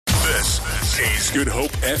This is Good Hope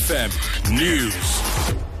FM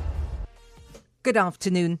News. Good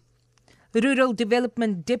afternoon. The Rural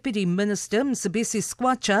Development Deputy Minister Mcebisi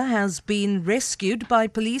Skhwatsha has been rescued by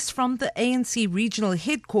police from the ANC regional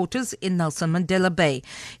headquarters in Nelson Mandela Bay.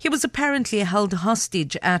 He was apparently held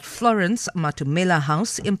hostage at Florence Matumela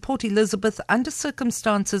House in Port Elizabeth under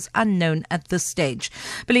circumstances unknown at this stage.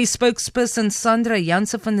 Police spokesperson Sandra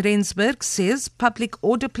Janse van Rensburg says public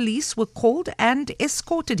order police were called and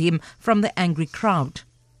escorted him from the angry crowd.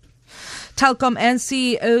 Telkom and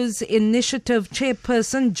CEO's initiative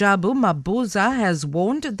chairperson Jabu Mabuza has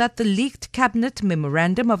warned that the leaked cabinet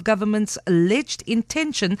memorandum of government's alleged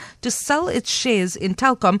intention to sell its shares in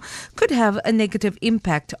Telkom could have a negative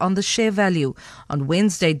impact on the share value. On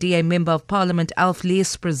Wednesday, DA Member of Parliament Alf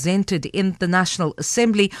Lees presented in the National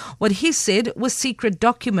Assembly what he said were secret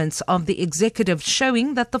documents of the executive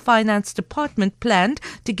showing that the Finance Department planned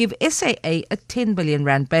to give SAA a 10 billion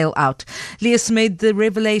rand bailout. Lees made the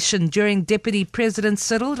revelation during Deputy President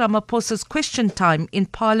Cyril Ramaphosa's question time in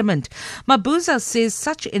Parliament. Mabuza says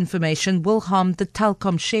such information will harm the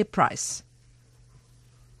Telkom share price.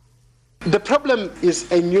 The problem is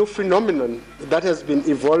a new phenomenon that has been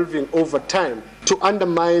evolving over time to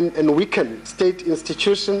undermine and weaken state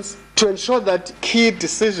institutions, to ensure that key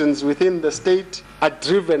decisions within the state are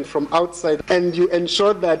driven from outside, and you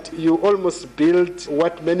ensure that you almost build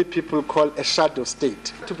what many people call a shadow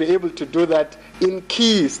state. To be able to do that in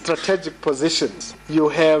key strategic positions, you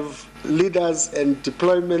have leaders and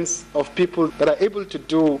deployments of people that are able to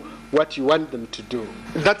do what you want them to do.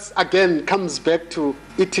 That again comes back to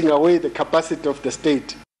eating away the capacity of the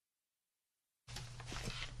state.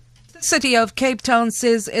 The City of Cape Town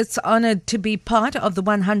says it's honoured to be part of the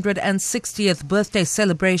 160th birthday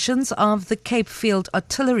celebrations of the Cape Field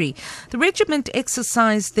Artillery. The regiment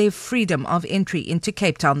exercised their freedom of entry into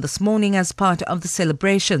Cape Town this morning as part of the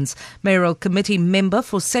celebrations. Mayoral Committee member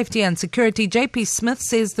for Safety and Security JP Smith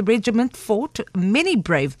says the regiment fought many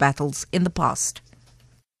brave battles in the past.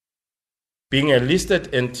 Being a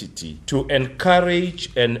listed entity, to encourage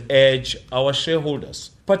and urge our shareholders,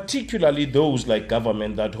 particularly those like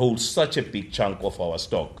government that hold such a big chunk of our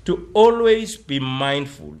stock, to always be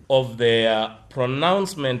mindful of their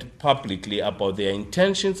pronouncement publicly about their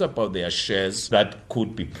intentions about their shares that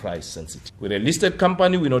could be price sensitive. We're a listed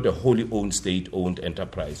company, we're not a wholly owned state-owned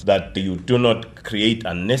enterprise, that you do not create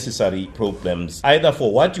unnecessary problems, either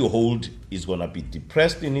for what you hold is going to be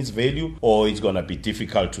depressed in its value or it's going to be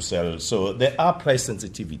difficult to sell. So there are price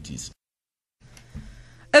sensitivities.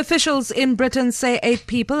 Officials in Britain say 8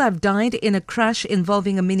 people have died in a crash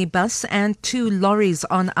involving a minibus and 2 lorries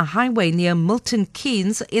on a highway near Milton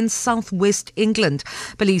Keynes in southwest England.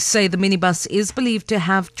 Police say the minibus is believed to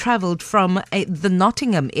have travelled from the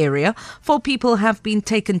Nottingham area. 4 people have been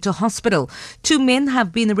taken to hospital. 2 men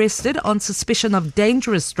have been arrested on suspicion of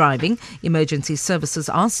dangerous driving. Emergency services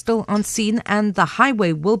are still on scene and the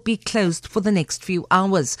highway will be closed for the next few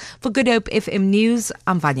hours. For Good Hope FM News,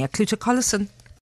 I'm Vanya Kluter-Collison.